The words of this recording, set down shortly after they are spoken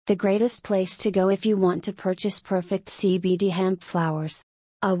the greatest place to go if you want to purchase perfect CBD hemp flowers.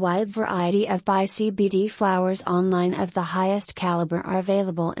 A wide variety of buy CBD flowers online of the highest caliber are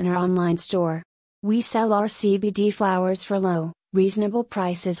available in our online store. We sell our CBD flowers for low, reasonable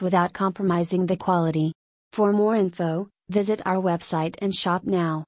prices without compromising the quality. For more info, visit our website and shop now.